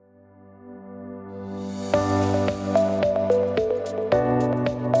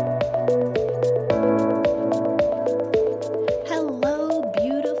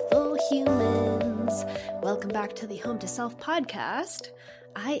to the Home to Self podcast.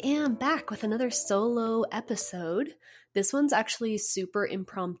 I am back with another solo episode. This one's actually super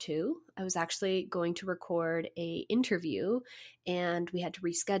impromptu. I was actually going to record an interview and we had to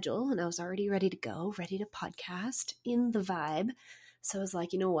reschedule, and I was already ready to go, ready to podcast, in the vibe. So I was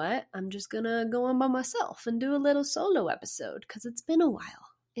like, you know what? I'm just going to go on by myself and do a little solo episode because it's been a while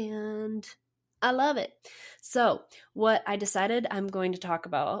and I love it. So what I decided I'm going to talk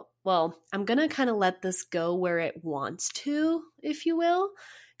about, well, I'm going to kind of let this go where it wants to, if you will.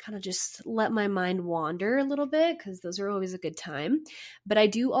 Kind of just let my mind wander a little bit because those are always a good time. But I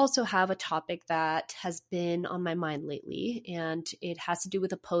do also have a topic that has been on my mind lately, and it has to do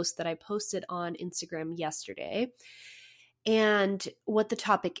with a post that I posted on Instagram yesterday. And what the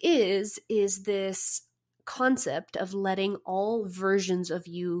topic is this concept of letting all versions of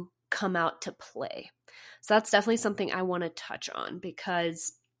you come out to play. So that's definitely something I want to touch on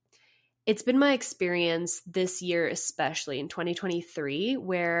because it's been my experience this year, especially in 2023,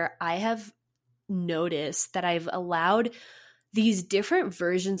 where I have noticed that I've allowed these different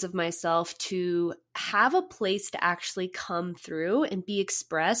versions of myself to have a place to actually come through and be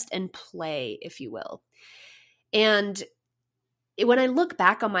expressed and play, if you will. And when I look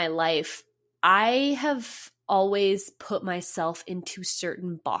back on my life, I have always put myself into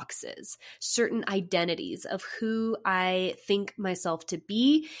certain boxes, certain identities of who I think myself to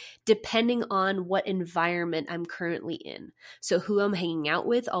be, depending on what environment I'm currently in. So who I'm hanging out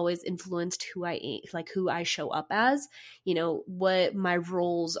with always influenced who I am, like who I show up as, you know, what my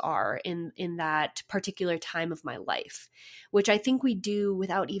roles are in that particular time of my life, which I think we do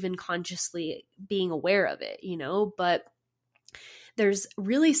without even consciously being aware of it, you know, but there's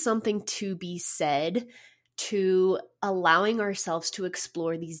really something to be said to allowing ourselves to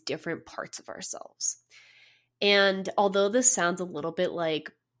explore these different parts of ourselves. And although this sounds a little bit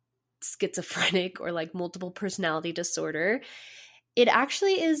like schizophrenic or like multiple personality disorder, it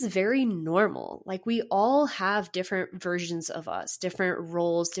actually is very normal. Like we all have different versions of us, different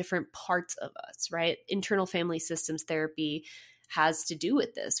roles, different parts of us, right? Internal family systems therapy has to do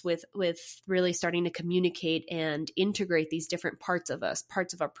with this, with really starting to communicate and integrate these different parts of us,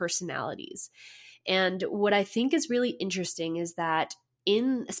 parts of our personalities. And what I think is really interesting is that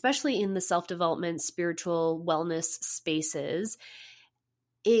especially in the self-development, spiritual wellness spaces,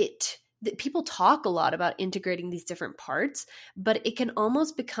 people talk a lot about integrating these different parts, but it can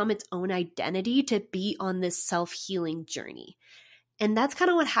almost become its own identity to be on this self-healing journey. And that's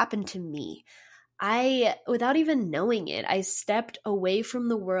kind of what happened to me. Without even knowing it, I stepped away from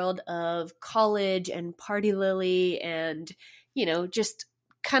the world of college and party lily and, you know, just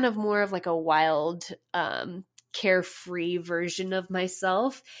kind of more of like a wild, carefree version of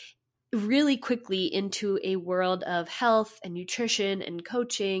myself really quickly into a world of health and nutrition and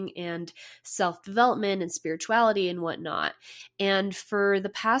coaching and self-development and spirituality and whatnot. And for the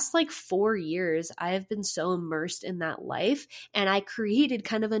past 4 years, I have been so immersed in that life, and I created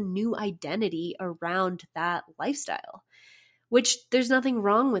kind of a new identity around that lifestyle, which there's nothing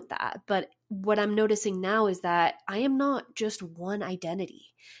wrong with that. But what I'm noticing now is that I am not just one identity.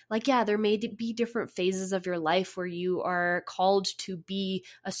 Yeah, there may be different phases of your life where you are called to be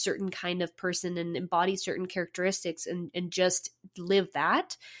a certain kind of person and embody certain characteristics and just live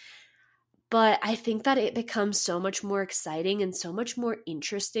that. But I think that it becomes so much more exciting and so much more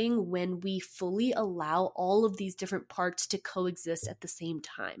interesting when we fully allow all of these different parts to coexist at the same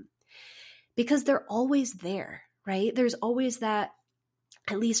time. Because they're always there, right? There's always that,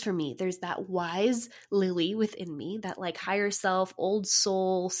 at least for me, there's that wise Lily within me, that higher self, old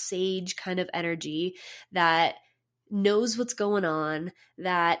soul, sage kind of energy that knows what's going on,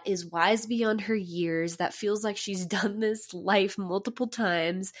 that is wise beyond her years, that feels like she's done this life multiple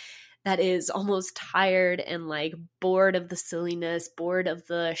times, that is almost tired and bored of the silliness, bored of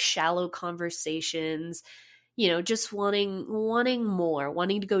the shallow conversations, you know, just wanting more,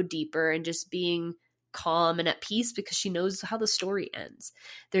 wanting to go deeper and just being calm and at peace because she knows how the story ends.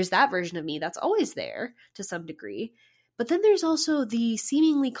 There's that version of me that's always there to some degree. But then there's also the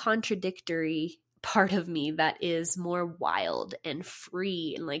seemingly contradictory part of me that is more wild and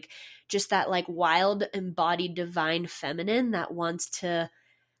free and just that wild embodied divine feminine that wants to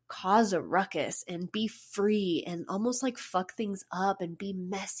cause a ruckus and be free and almost fuck things up and be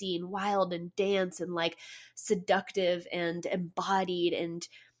messy and wild and dance and seductive and embodied and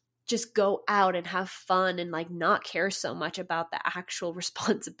just go out and have fun and not care so much about the actual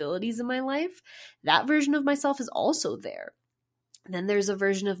responsibilities in my life. That version of myself is also there. Then there's a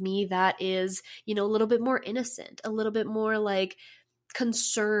version of me that is, you know, a little bit more innocent, a little bit more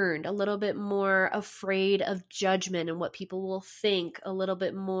concerned, a little bit more afraid of judgment and what people will think, a little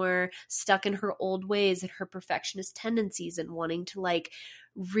bit more stuck in her old ways and her perfectionist tendencies and wanting to like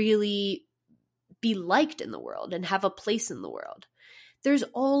really be liked in the world and have a place in the world. There's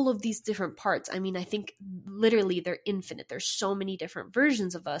all of these different parts. I mean, I think literally they're infinite. There's so many different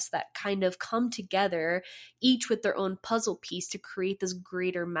versions of us that kind of come together, each with their own puzzle piece to create this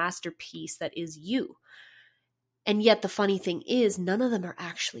greater masterpiece that is you. And yet the funny thing is, none of them are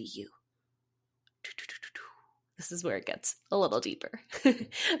actually you. This is where it gets a little deeper,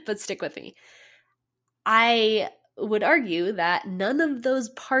 but stick with me. I would argue that none of those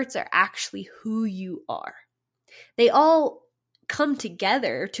parts are actually who you are. They all come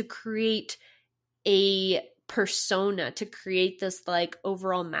together to create a persona, to create this like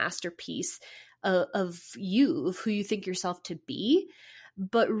overall masterpiece of you, of who you think yourself to be.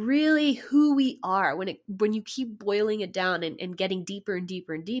 But really who we are, when you keep boiling it down and getting deeper and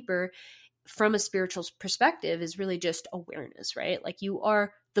deeper and deeper from a spiritual perspective, is really just awareness, right? Like you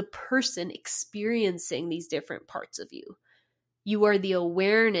are the person experiencing these different parts of you. You are the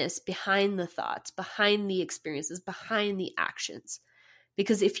awareness behind the thoughts, behind the experiences, behind the actions.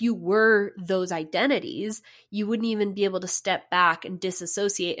 Because if you were those identities, you wouldn't even be able to step back and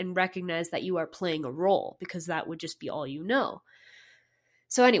disassociate and recognize that you are playing a role, because that would just be all you know.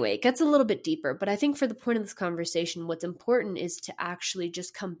 So anyway, it gets a little bit deeper, but I think for the point of this conversation, what's important is to actually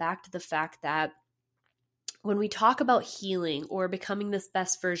just come back to the fact that when we talk about healing or becoming this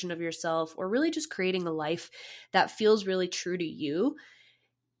best version of yourself, or really just creating a life that feels really true to you,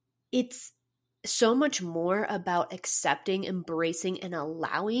 it's so much more about accepting, embracing, and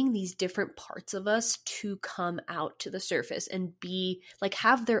allowing these different parts of us to come out to the surface and be like,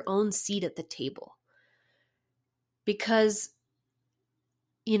 have their own seat at the table. Because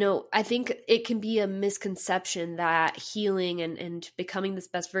I think it can be a misconception that healing and becoming this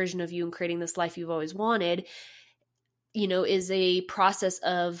best version of you and creating this life you've always wanted, is a process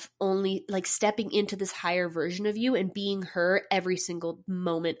of only like stepping into this higher version of you and being her every single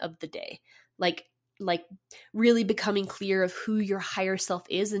moment of the day. Like really becoming clear of who your higher self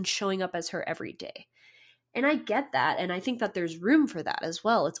is and showing up as her every day. And I get that. And I think that there's room for that as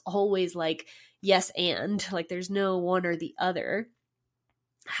well. It's always like, yes, and like there's no one or the other.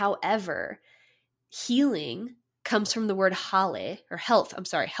 However, healing comes from the word hale, or health. I'm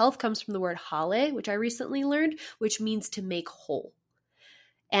sorry. Health comes from the word hale, which I recently learned, which means to make whole.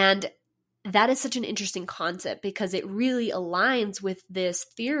 And that is such an interesting concept because it really aligns with this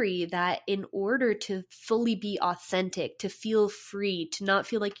theory that in order to fully be authentic, to feel free, to not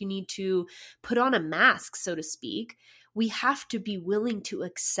feel like you need to put on a mask, so to speak, we have to be willing to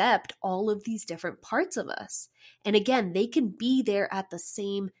accept all of these different parts of us. And again, they can be there at the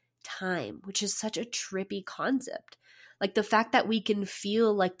same time, which is such a trippy concept. Like the fact that we can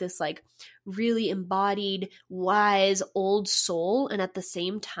feel like this like really embodied, wise, old soul, and at the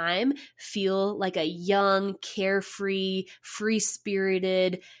same time feel like a young, carefree,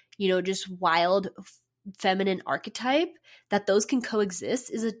 free-spirited, just wild feminine archetype, that those can coexist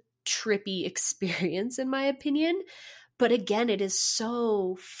is a trippy experience in my opinion. But again, it is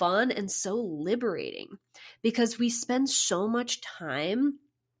so fun and so liberating because we spend so much time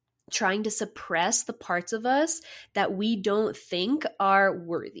trying to suppress the parts of us that we don't think are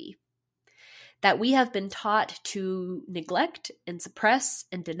worthy, that we have been taught to neglect and suppress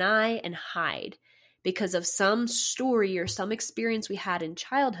and deny and hide because of some story or some experience we had in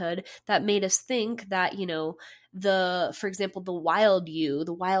childhood that made us think that, for example, the wild you,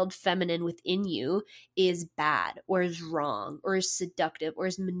 the wild feminine within you is bad or is wrong or is seductive or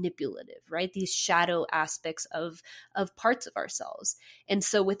is manipulative, right? These shadow aspects of parts of ourselves. And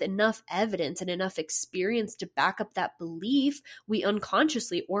so with enough evidence and enough experience to back up that belief, we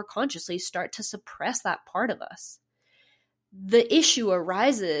unconsciously or consciously start to suppress that part of us. The issue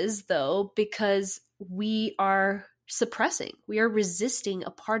arises, though, because we are suppressing, we are resisting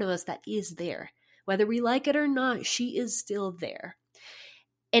a part of us that is there. Whether we like it or not, she is still there.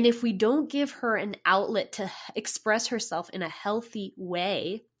 And if we don't give her an outlet to express herself in a healthy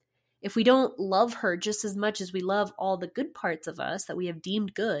way, if we don't love her just as much as we love all the good parts of us that we have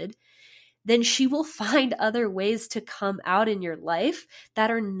deemed good, then she will find other ways to come out in your life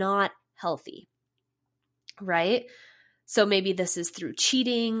that are not healthy, right? So maybe this is through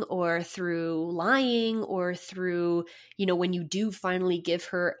cheating or through lying or through, when you do finally give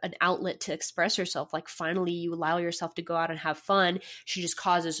her an outlet to express herself, like finally you allow yourself to go out and have fun, she just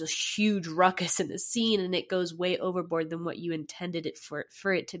causes a huge ruckus in the scene and it goes way overboard than what you intended it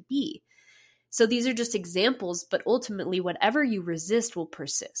for it to be. So these are just examples, but ultimately whatever you resist will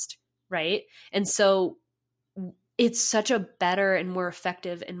persist, right? And so it's such a better and more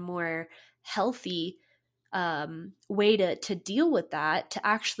effective and more healthy way to deal with that, to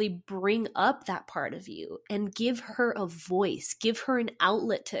actually bring up that part of you and give her a voice, give her an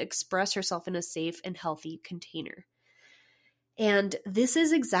outlet to express herself in a safe and healthy container. And this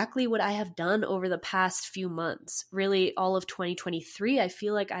is exactly what I have done over the past few months, really all of 2023. I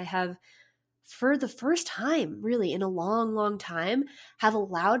feel like I have, for the first time really in a long, long time, have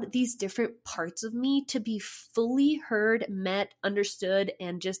allowed these different parts of me to be fully heard, met, understood,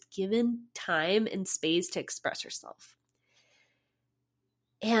 and just given time and space to express herself.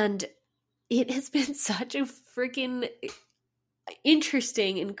 And it has been such a freaking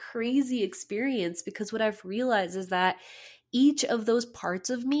interesting and crazy experience, because what I've realized is that each of those parts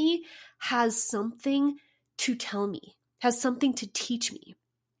of me has something to tell me, has something to teach me.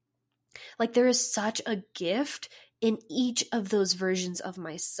 Like, there is such a gift in each of those versions of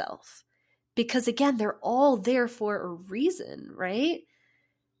myself. Because again, they're all there for a reason, right?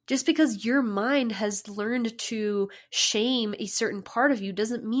 Just because your mind has learned to shame a certain part of you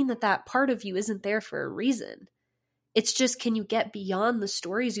doesn't mean that that part of you isn't there for a reason. It's just, can you get beyond the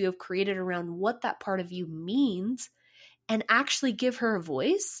stories you have created around what that part of you means and actually give her a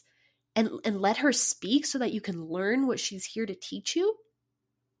voice and let her speak so that you can learn what she's here to teach you?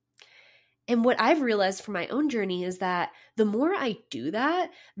 And what I've realized from my own journey is that the more I do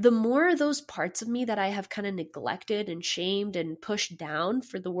that, the more those parts of me that I have kind of neglected and shamed and pushed down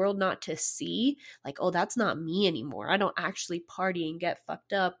for the world not to see, like, oh, that's not me anymore. I don't actually party and get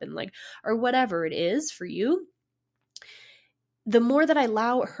fucked up and like, or whatever it is for you. The more that I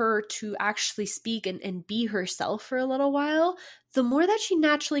allow her to actually speak and be herself for a little while, the more that she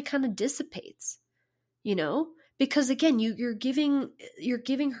naturally kind of dissipates, you know? Because again, you're giving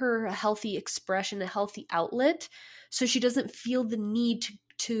her a healthy expression, a healthy outlet, so she doesn't feel the need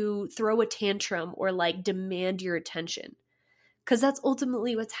to throw a tantrum or like demand your attention. Because that's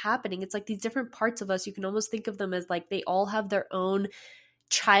ultimately what's happening. It's like these different parts of us, you can almost think of them as like they all have their own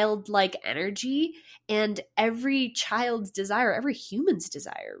childlike energy, and every child's desire, every human's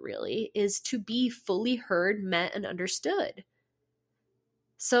desire really, is to be fully heard, met, and understood.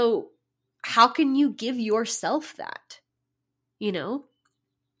 So how can you give yourself that? You know?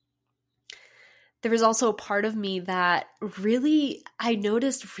 There was also a part of me that really, I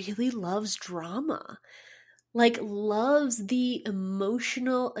noticed, really loves drama. Like, loves the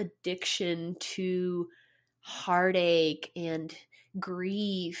emotional addiction to heartache and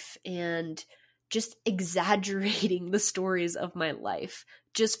grief and just exaggerating the stories of my life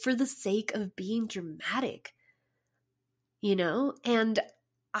just for the sake of being dramatic, you know? And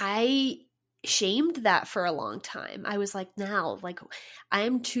I shamed that for a long time. I was like, now, like,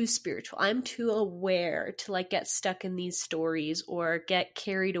 I'm too spiritual. I'm too aware to like get stuck in these stories or get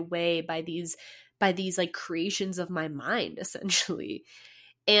carried away by these like creations of my mind, essentially.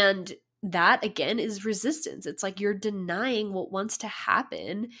 And that again is resistance. It's like you're denying what wants to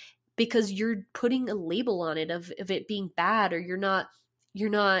happen because you're putting a label on it of it being bad, or you're not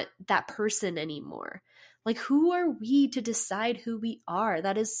that person anymore. Like, who are we to decide who we are?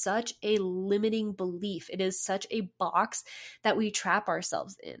 That is such a limiting belief. It is such a box that we trap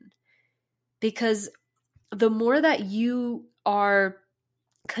ourselves in. Because the more that you are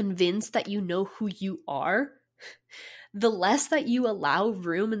convinced that you know who you are, the less that you allow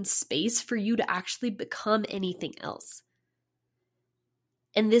room and space for you to actually become anything else.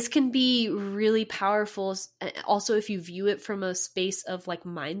 And this can be really powerful also if you view it from a space of like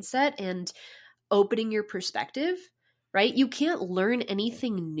mindset and opening your perspective, right? You can't learn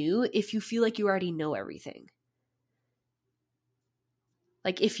anything new if you feel like you already know everything.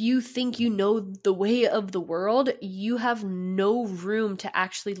 Like, if you think you know the way of the world, you have no room to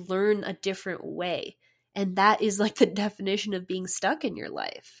actually learn a different way. And that is like the definition of being stuck in your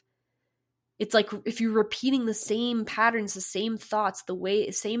life. It's like if you're repeating the same patterns, the same thoughts,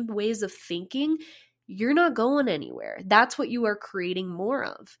 same ways of thinking, you're not going anywhere. That's what you are creating more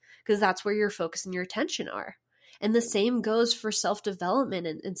of, because that's where your focus and your attention are. And the same goes for self-development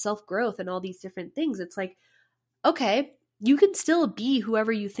and self-growth and all these different things. It's like, okay, you can still be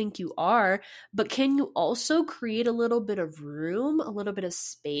whoever you think you are, but can you also create a little bit of room, a little bit of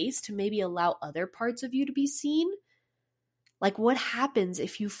space to maybe allow other parts of you to be seen? Like, what happens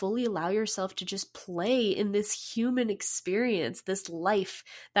if you fully allow yourself to just play in this human experience, this life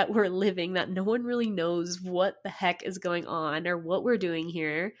that we're living, that no one really knows what the heck is going on or what we're doing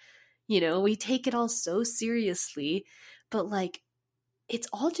here? You know, we take it all so seriously, but like, it's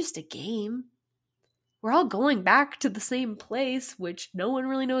all just a game. We're all going back to the same place, which no one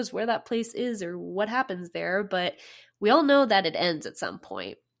really knows where that place is or what happens there, but we all know that it ends at some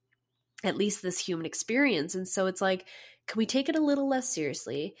point. at least this human experience. And so it's like, can we take it a little less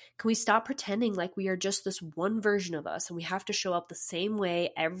seriously? Can we stop pretending like we are just this one version of us and we have to show up the same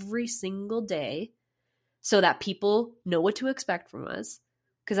way every single day so that people know what to expect from us?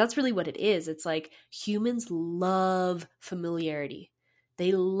 Because that's really what it is. It's like humans love familiarity.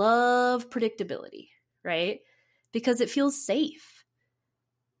 They love predictability, right? Because it feels safe.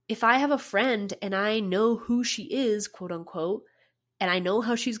 If I have a friend and I know who she is, quote unquote, and I know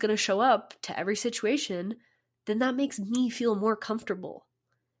how she's going to show up to every situation, then that makes me feel more comfortable.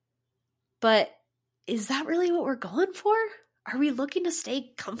 But is that really what we're going for? Are we looking to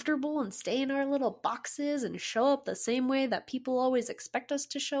stay comfortable and stay in our little boxes and show up the same way that people always expect us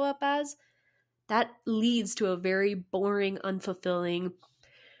to show up as? That leads to a very boring, unfulfilling,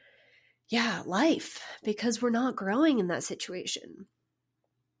 life, because we're not growing in that situation.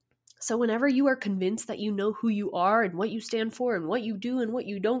 So whenever you are convinced that you know who you are and what you stand for and what you do and what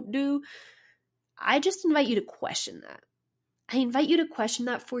you don't do, I just invite you to question that. I invite you to question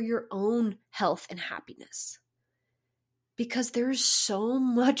that for your own health and happiness. Because there's so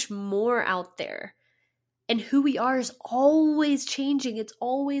much more out there. And who we are is always changing. It's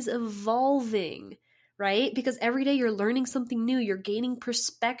always evolving, right? Because every day you're learning something new. You're gaining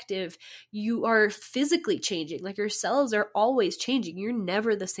perspective. You are physically changing. Like your cells are always changing. You're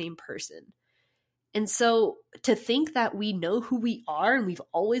never the same person. And so to think that we know who we are and we've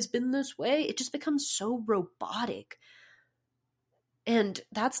always been this way, it just becomes so robotic. And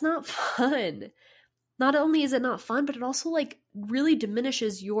that's not fun. Not only is it not fun, but it also like really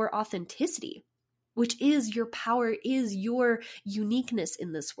diminishes your authenticity, which is your power, is your uniqueness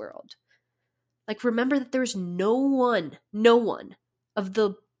in this world. Like remember that there's no one of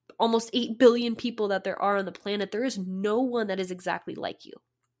the almost 8 billion people that there are on the planet, there is no one that is exactly like you.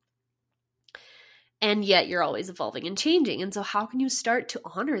 And yet you're always evolving and changing. And so how can you start to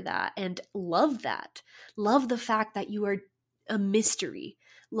honor that and love that? Love the fact that you are a mystery.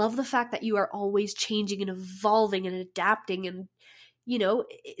 Love the fact that you are always changing and evolving and adapting. And,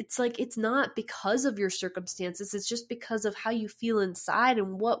 it's like it's not because of your circumstances. It's just because of how you feel inside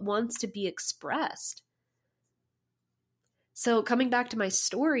and what wants to be expressed. So coming back to my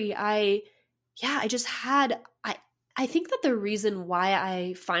story, I think that the reason why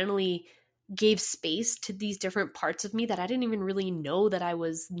I finally gave space to these different parts of me that I didn't even really know that I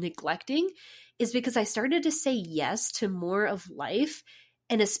was neglecting is because I started to say yes to more of life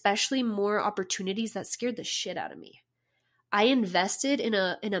and especially more opportunities that scared the shit out of me. I invested in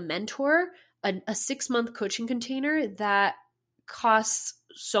a mentor, a 6-month coaching container that costs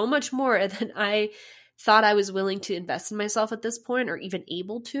so much more than I thought I was willing to invest in myself at this point or even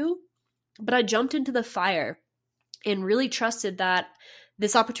able to. But I jumped into the fire and really trusted that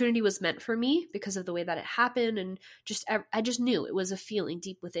this opportunity was meant for me because of the way that it happened. And I just knew it was a feeling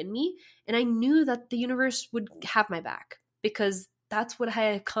deep within me. And I knew that the universe would have my back because that's what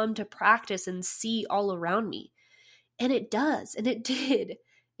I had come to practice and see all around me. And it does. And it did.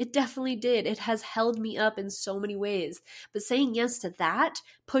 It definitely did. It has held me up in so many ways. But saying yes to that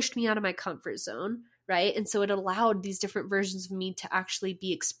pushed me out of my comfort zone, right? And so it allowed these different versions of me to actually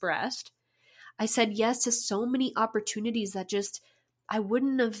be expressed. I said yes to so many opportunities that just I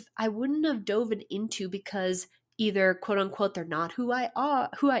wouldn't have dove into because either quote unquote they're not who I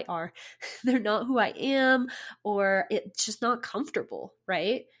are, they're not who I am, or it's just not comfortable,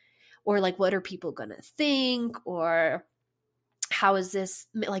 right? Or like what are people gonna think, or how is this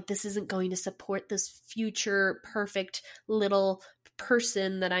like this isn't going to support this future perfect little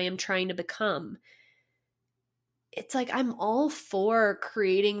person that I am trying to become. It's like I'm all for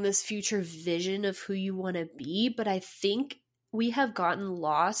creating this future vision of who you want to be, but I think we have gotten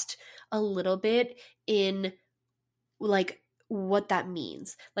lost a little bit in like what that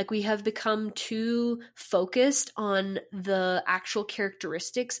means. Like we have become too focused on the actual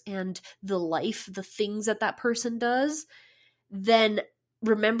characteristics and the life, the things that person does, than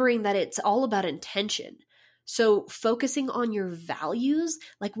remembering that it's all about intention. So focusing on your values,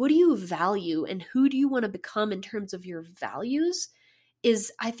 like what do you value and who do you want to become in terms of your values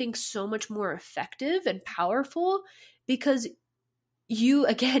is, I think, so much more effective and powerful because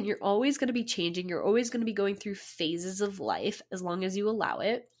you're always going to be changing. You're always going to be going through phases of life as long as you allow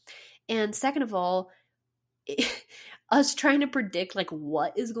it. And second of all, us trying to predict like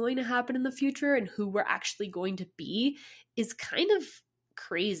what is going to happen in the future and who we're actually going to be is kind of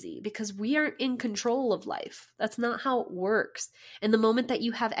crazy because we aren't in control of life. That's not how it works. And the moment that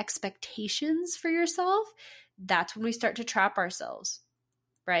you have expectations for yourself, that's when we start to trap ourselves,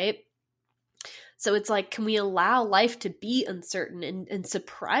 right? So it's like, can we allow life to be uncertain and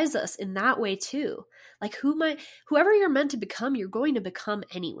surprise us in that way too? Like whoever you're meant to become, you're going to become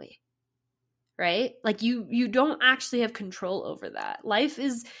anyway. right? Like you don't actually have control over that. Life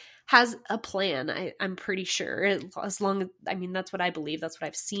has a plan. I'm pretty sure, as long as, I mean, that's what I believe. That's what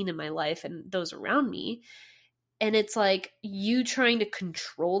I've seen in my life and those around me. And it's like you trying to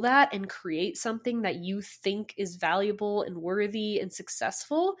control that and create something that you think is valuable and worthy and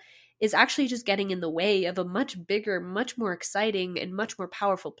successful is actually just getting in the way of a much bigger, much more exciting, and much more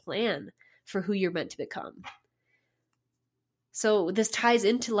powerful plan for who you're meant to become. So this ties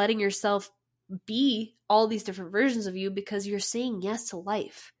into letting yourself be all these different versions of you, because you're saying yes to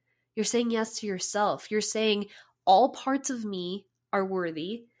life. You're saying yes to yourself. You're saying all parts of me are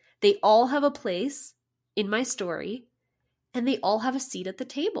worthy. They all have a place in my story, and they all have a seat at the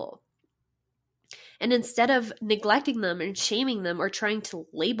table. And instead of neglecting them and shaming them or trying to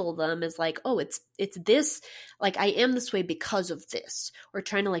label them as like, oh, it's this, like I am this way because of this, or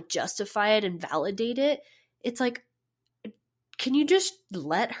trying to like justify it and validate it, it's like, can you just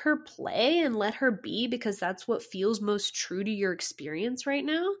let her play and let her be, because that's what feels most true to your experience right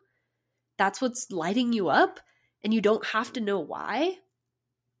now? That's what's lighting you up, and you don't have to know why.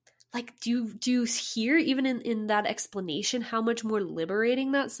 Like, do you hear, even in that explanation, how much more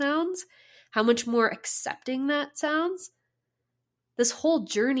liberating that sounds? How much more accepting that sounds? This whole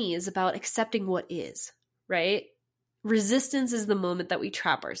journey is about accepting what is, right? Resistance is the moment that we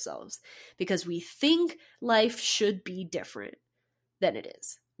trap ourselves because we think life should be different than it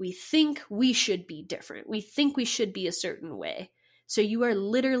is. We think we should be different. We think we should be a certain way. So you are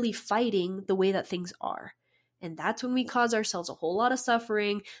literally fighting the way that things are. And that's when we cause ourselves a whole lot of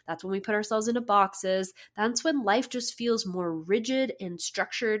suffering. That's when we put ourselves into boxes. That's when life just feels more rigid and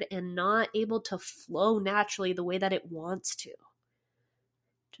structured and not able to flow naturally the way that it wants to.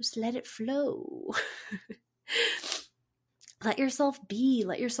 Just let it flow. Let yourself be,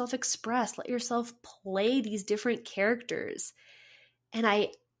 let yourself express, let yourself play these different characters. And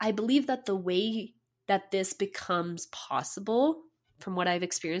I believe that the way that this becomes possible, from what I've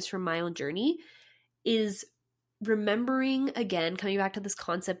experienced from my own journey, is remembering, again, coming back to this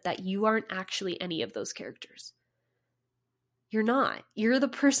concept that you aren't actually any of those characters. You're not. You're the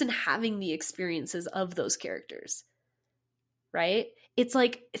person having the experiences of those characters, right? It's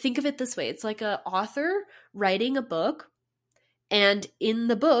like, think of it this way. It's like an author writing a book, and in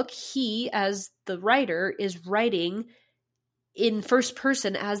the book, he, as the writer, is writing in first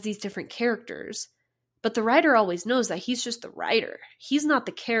person as these different characters. But the writer always knows that he's just the writer. He's not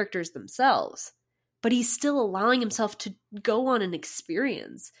the characters themselves. But he's still allowing himself to go on an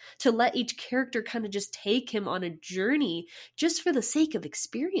experience, to let each character kind of just take him on a journey just for the sake of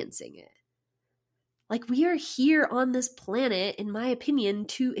experiencing it. Like, we are here on this planet, in my opinion,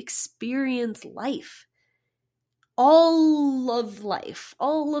 to experience life. All of life,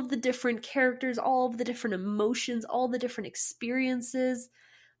 all of the different characters, all of the different emotions, all the different experiences.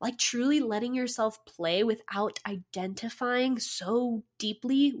 Like, truly letting yourself play without identifying so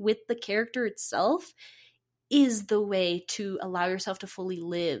deeply with the character itself is the way to allow yourself to fully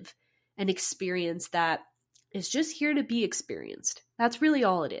live an experience that is just here to be experienced. That's really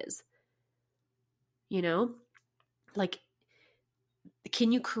all it is. You know? Like,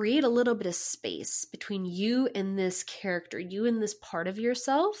 can you create a little bit of space between you and this character, you and this part of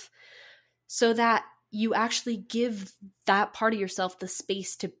yourself, so that you actually give that part of yourself the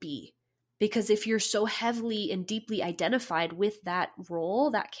space to be? Because if you're so heavily and deeply identified with that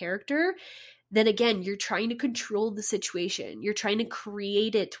role, that character, then again, you're trying to control the situation. You're trying to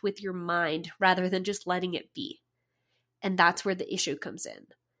create it with your mind rather than just letting it be. And that's where the issue comes in.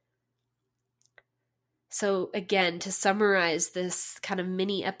 So again, to summarize this kind of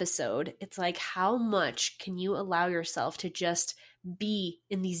mini episode, it's like, how much can you allow yourself to just be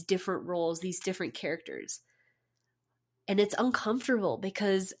in these different roles, these different characters? And it's uncomfortable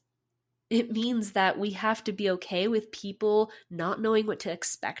because it means that we have to be okay with people not knowing what to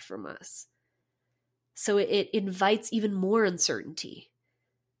expect from us. So it invites even more uncertainty.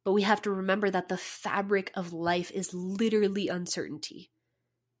 But we have to remember that the fabric of life is literally uncertainty.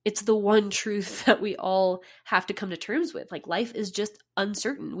 It's the one truth that we all have to come to terms with. Like, life is just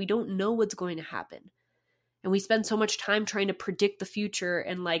uncertain. We don't know what's going to happen. And we spend so much time trying to predict the future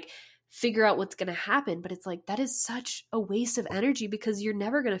and like figure out what's going to happen. But it's like, that is such a waste of energy because you're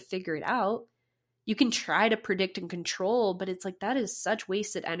never going to figure it out. You can try to predict and control, but it's like, that is such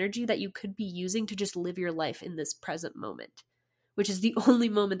wasted energy that you could be using to just live your life in this present moment, which is the only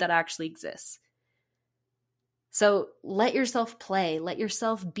moment that actually exists. So let yourself play, let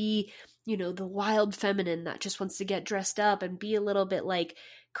yourself be, the wild feminine that just wants to get dressed up and be a little bit like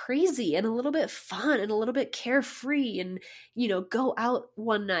crazy and a little bit fun and a little bit carefree and, go out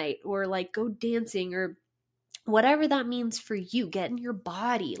one night or like go dancing or whatever that means for you. Get in your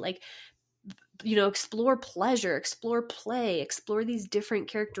body, like explore pleasure, explore play, explore these different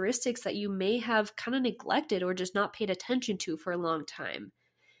characteristics that you may have kind of neglected or just not paid attention to for a long time.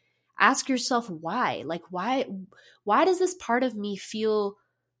 Ask yourself why. Like, why does this part of me feel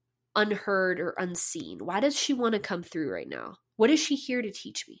unheard or unseen? Why does she want to come through right now? What is she here to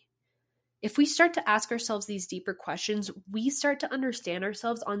teach me? If we start to ask ourselves these deeper questions, we start to understand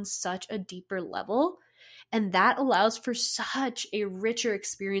ourselves on such a deeper level, and that allows for such a richer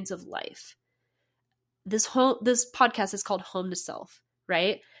experience of life. This podcast is called Home to Self,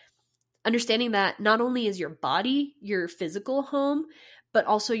 right? Understanding that not only is your body your physical home, but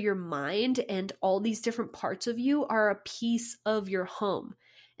also your mind and all these different parts of you are a piece of your home.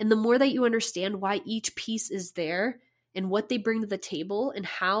 And the more that you understand why each piece is there and what they bring to the table and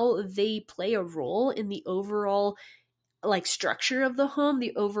how they play a role in the overall structure of the home,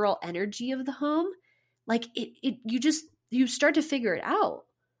 the overall energy of the home, you start to figure it out.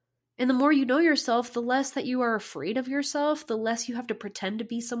 And the more you know yourself, the less that you are afraid of yourself, the less you have to pretend to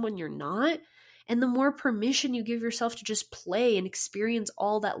be someone you're not, and the more permission you give yourself to just play and experience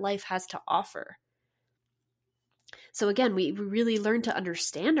all that life has to offer. So again, we really learn to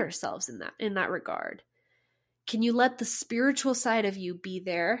understand ourselves in that regard. Can you let the spiritual side of you be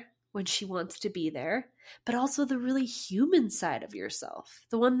there when she wants to be there, but also the really human side of yourself,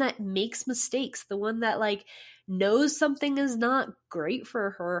 the one that makes mistakes, the one that knows something is not great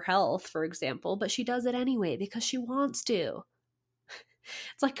for her health, for example, but she does it anyway because she wants to.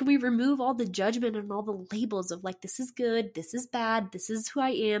 It's like, can we remove all the judgment and all the labels of this is good, this is bad, this is who I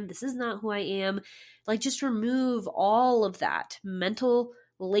am, this is not who I am. Just remove all of that mental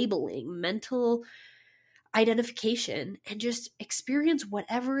labeling, mental identification, and just experience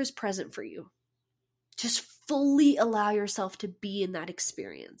whatever is present for you. Just fully allow yourself to be in that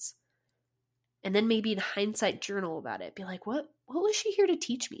experience. And then maybe in hindsight, journal about it. Be like, what was she here to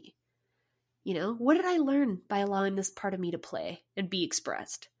teach me? What did I learn by allowing this part of me to play and be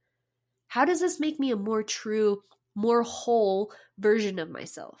expressed? How does this make me a more true, more whole version of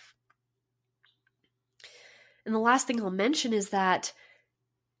myself? And the last thing I'll mention is that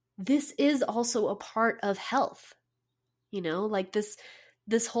this is also a part of health.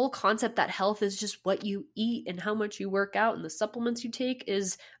 This whole concept that health is just what you eat and how much you work out and the supplements you take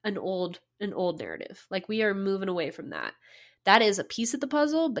is an old narrative. We are moving away from that. That is a piece of the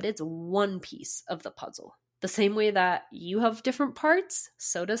puzzle, but it's one piece of the puzzle. The same way that you have different parts,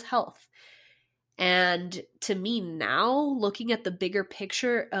 so does health. And to me now, looking at the bigger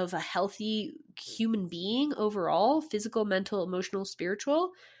picture of a healthy human being overall, physical, mental, emotional,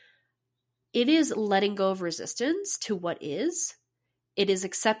 spiritual, it is letting go of resistance to what is. It is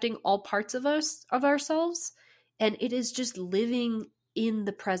accepting all parts of ourselves, and it is just living in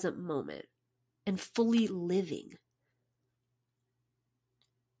the present moment and fully living.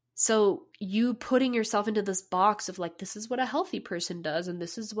 So you putting yourself into this box of this is what a healthy person does and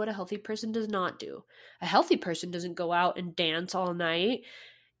this is what a healthy person does not do. A healthy person doesn't go out and dance all night.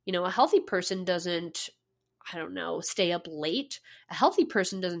 A healthy person doesn't, stay up late. A healthy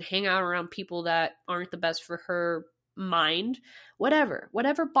person doesn't hang out around people that aren't the best for her mind. Whatever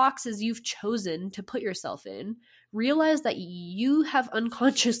boxes you've chosen to put yourself in, realize that you have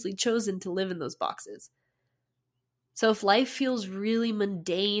unconsciously chosen to live in those boxes. So if life feels really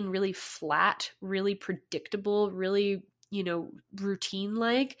mundane, really flat, really predictable, really,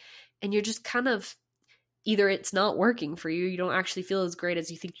 routine-like, and you're just kind of, either it's not working for you, you don't actually feel as great as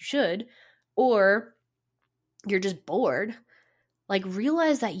you think you should, or you're just bored,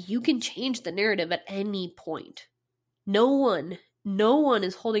 realize that you can change the narrative at any point. No one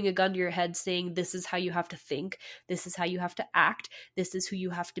is holding a gun to your head saying this is how you have to think, this is how you have to act, this is who you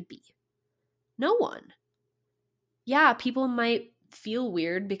have to be. No one. Yeah, people might feel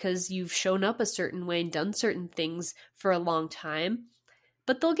weird because you've shown up a certain way and done certain things for a long time,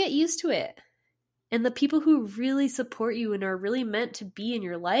 but they'll get used to it. And the people who really support you and are really meant to be in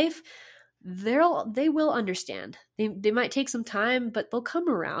your life, they will understand. They might take some time, but they'll come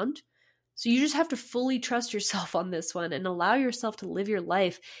around. So you just have to fully trust yourself on this one and allow yourself to live your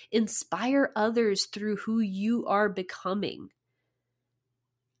life. Inspire others through who you are becoming.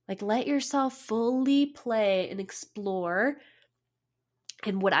 Let yourself fully play and explore.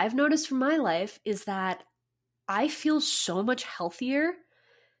 And what I've noticed from my life is that I feel so much healthier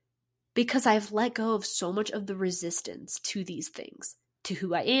because I've let go of so much of the resistance to these things, to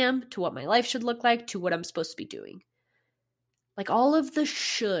who I am, to what my life should look like, to what I'm supposed to be doing. All of the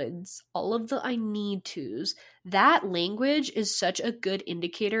shoulds, all of the I need tos, that language is such a good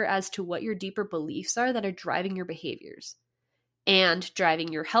indicator as to what your deeper beliefs are that are driving your behaviors and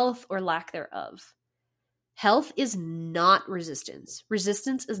driving your health or lack thereof. Health is not resistance.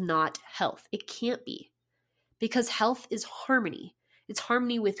 Resistance is not health. It can't be, because health is harmony. It's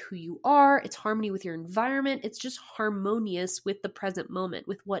harmony with who you are. It's harmony with your environment. It's just harmonious with the present moment,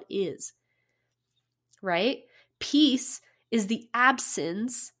 with what is, right? Peace is the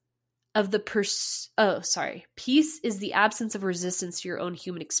absence of peace is the absence of resistance to your own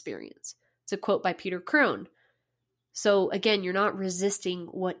human experience. It's a quote by Peter Crone. So again, you're not resisting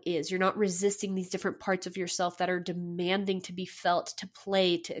what is. You're not resisting these different parts of yourself that are demanding to be felt, to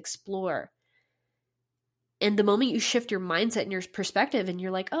play, to explore. And the moment you shift your mindset and your perspective and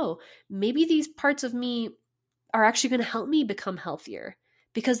you're like, oh, maybe these parts of me are actually going to help me become healthier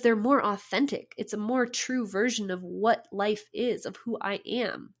because they're more authentic. It's a more true version of what life is, of who I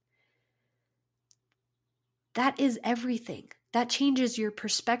am. That is everything. That changes your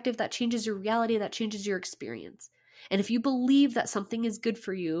perspective. That changes your reality. That changes your experience. And if you believe that something is good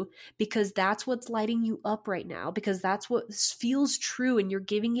for you because that's what's lighting you up right now, because that's what feels true and you're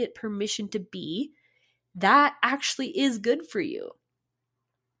giving it permission to be, that actually is good for you.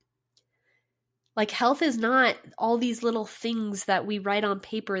 Like, health is not all these little things that we write on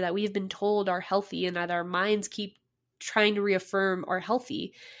paper that we've been told are healthy and that our minds keep trying to reaffirm are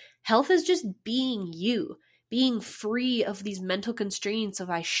healthy. Health is just being you, being free of these mental constraints of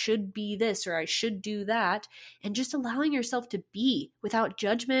I should be this or I should do that, and just allowing yourself to be without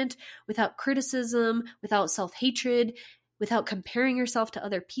judgment, without criticism, without self-hatred, without comparing yourself to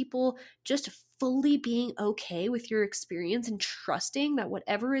other people, just fully being okay with your experience and trusting that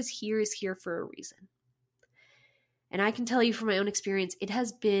whatever is here for a reason. And I can tell you from my own experience, it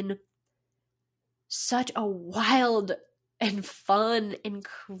has been such a wild and fun and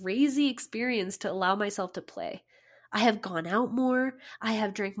crazy experience to allow myself to play. I have gone out more. I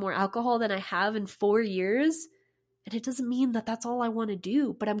have drank more alcohol than I have in 4 years. And it doesn't mean that that's all I want to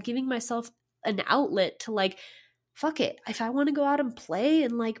do, but I'm giving myself an outlet to like, fuck it. If I want to go out and play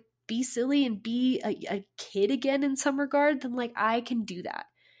and like be silly and be a kid again in some regard, then like I can do that.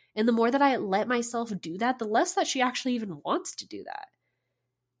 And the more that I let myself do that, the less that she actually even wants to do that.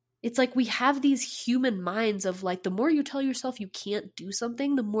 It's like we have these human minds of like, the more you tell yourself you can't do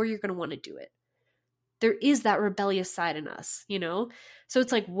something, the more you're going to want to do it. There is that rebellious side in us, you know? So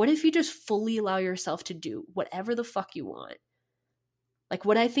it's like, what if you just fully allow yourself to do whatever the fuck you want? Like,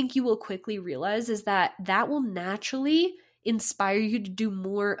 what I think you will quickly realize is that that will naturally inspire you to do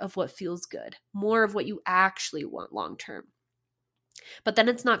more of what feels good, more of what you actually want long term. But then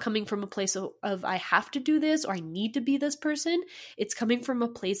it's not coming from a place of I have to do this or I need to be this person. It's coming from a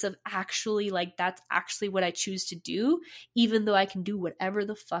place of actually like, that's actually what I choose to do, even though I can do whatever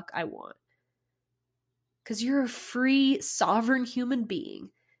the fuck I want. Because you're a free, sovereign human being.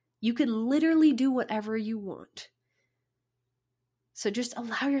 You can literally do whatever you want. So just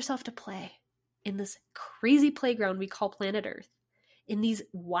allow yourself to play in this crazy playground we call planet Earth, in these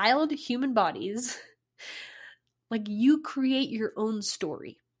wild human bodies. Like, you create your own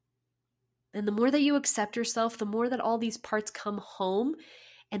story. And the more that you accept yourself, the more that all these parts come home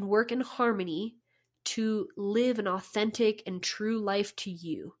and work in harmony to live an authentic and true life to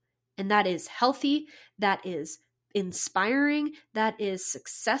you. And that is healthy, that is inspiring, that is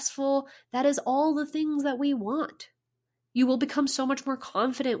successful, that is all the things that we want. You will become so much more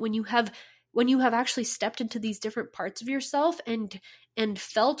confident when you have actually stepped into these different parts of yourself and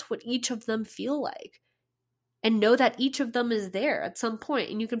felt what each of them feel like. And know that each of them is there at some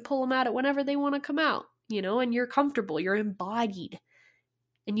point and you can pull them out at whenever they want to come out, you know, and you're comfortable, you're embodied,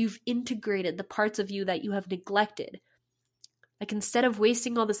 and you've integrated the parts of you that you have neglected. Like, instead of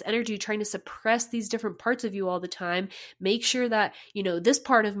wasting all this energy trying to suppress these different parts of you all the time, make sure that, you know, this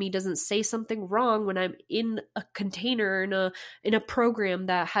part of me doesn't say something wrong when I'm in a container in a program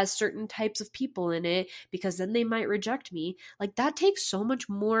that has certain types of people in it, because then they might reject me. Like, that takes so much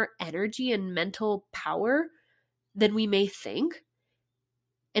more energy and mental power than we may think.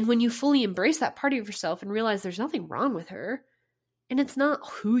 And when you fully embrace that part of yourself and realize there's nothing wrong with her, and it's not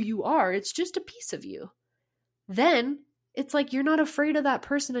who you are, it's just a piece of you, then it's like you're not afraid of that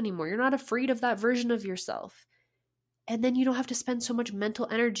person anymore. You're not afraid of that version of yourself. And then you don't have to spend so much mental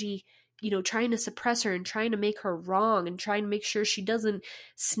energy, you know, trying to suppress her and trying to make her wrong and trying to make sure she doesn't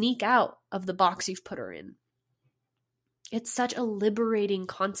sneak out of the box you've put her in. It's such a liberating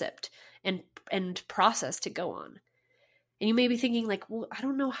concept and process to go on. And you may be thinking like, well, I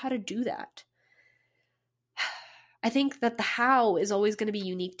don't know how to do that. I think that the how is always going to be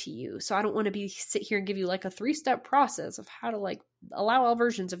unique to you. So I don't want to sit here and give you like a 3-step process of how to like allow all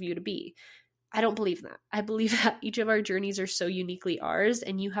versions of you to be. I don't believe that. I believe that each of our journeys are so uniquely ours,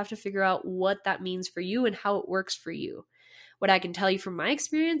 and you have to figure out what that means for you and how it works for you. what I can tell you from my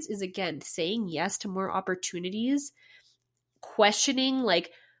experience is, again, saying yes to more opportunities, questioning like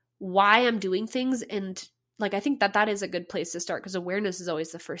why I'm doing things. And like, I think that that is a good place to start, because awareness is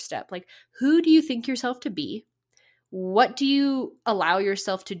always the first step. Like, who do you think yourself to be? What do you allow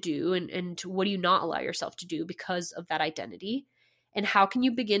yourself to do? And what do you not allow yourself to do because of that identity? And how can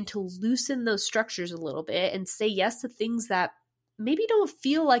you begin to loosen those structures a little bit and say yes to things that maybe don't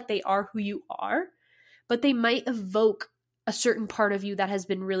feel like they are who you are, but they might evoke a certain part of you that has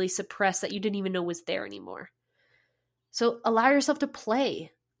been really suppressed that you didn't even know was there anymore. So allow yourself to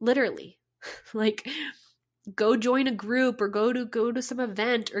play, literally. Like, go join a group, or go to some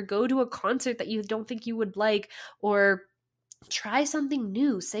event, or go to a concert that you don't think you would like, or try something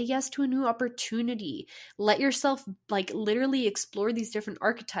new. Say yes to a new opportunity. Let yourself like literally explore these different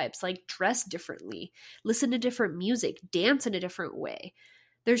archetypes, like dress differently, listen to different music, dance in a different way.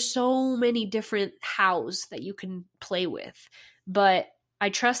 There's so many different hows that you can play with. But I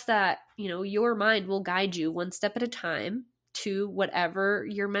trust that, your mind will guide you one step at a time to whatever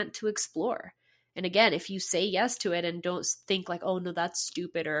you're meant to explore. And again, if you say yes to it and don't think like, oh no, that's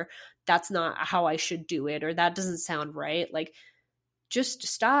stupid, or that's not how I should do it, or that doesn't sound right, like, just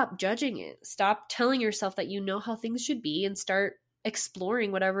stop judging it. Stop telling yourself that you know how things should be, and start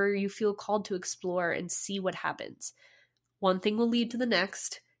exploring whatever you feel called to explore and see what happens. One thing will lead to the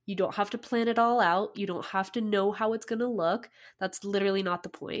next. You don't have to plan it all out. You don't have to know how it's going to look. That's literally not the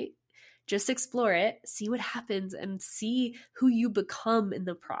point. Just explore it, see what happens, and see who you become in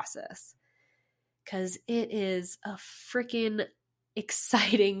the process. Because it is a freaking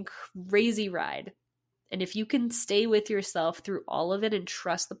exciting, crazy ride. And if you can stay with yourself through all of it and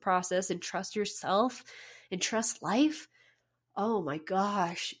trust the process and trust yourself and trust life, oh my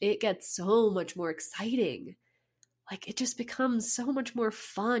gosh, it gets so much more exciting. Like, it just becomes so much more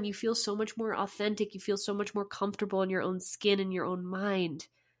fun. You feel so much more authentic. You feel so much more comfortable in your own skin and your own mind.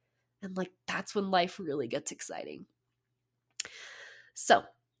 And like, that's when life really gets exciting. So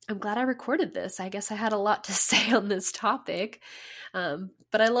I'm glad I recorded this. I guess I had a lot to say on this topic.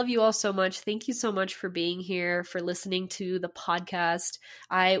 But I love you all so much. Thank you so much for being here, for listening to the podcast.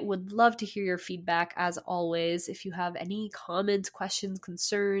 I would love to hear your feedback, as always. If you have any comments, questions,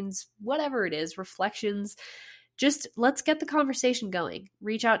 concerns, whatever it is, reflections, just let's get the conversation going.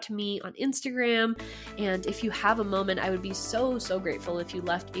 Reach out to me on Instagram. And if you have a moment, I would be so, so grateful if you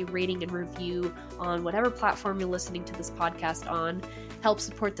left a rating and review on whatever platform you're listening to this podcast on. Help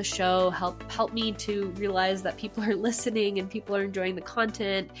support the show, help me to realize that people are listening and people are enjoying the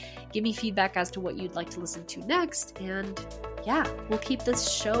content. Give me feedback as to what you'd like to listen to next. And yeah, we'll keep this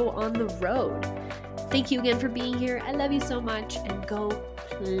show on the road. Thank you again for being here. I love you so much, and go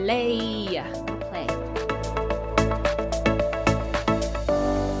play. Go play.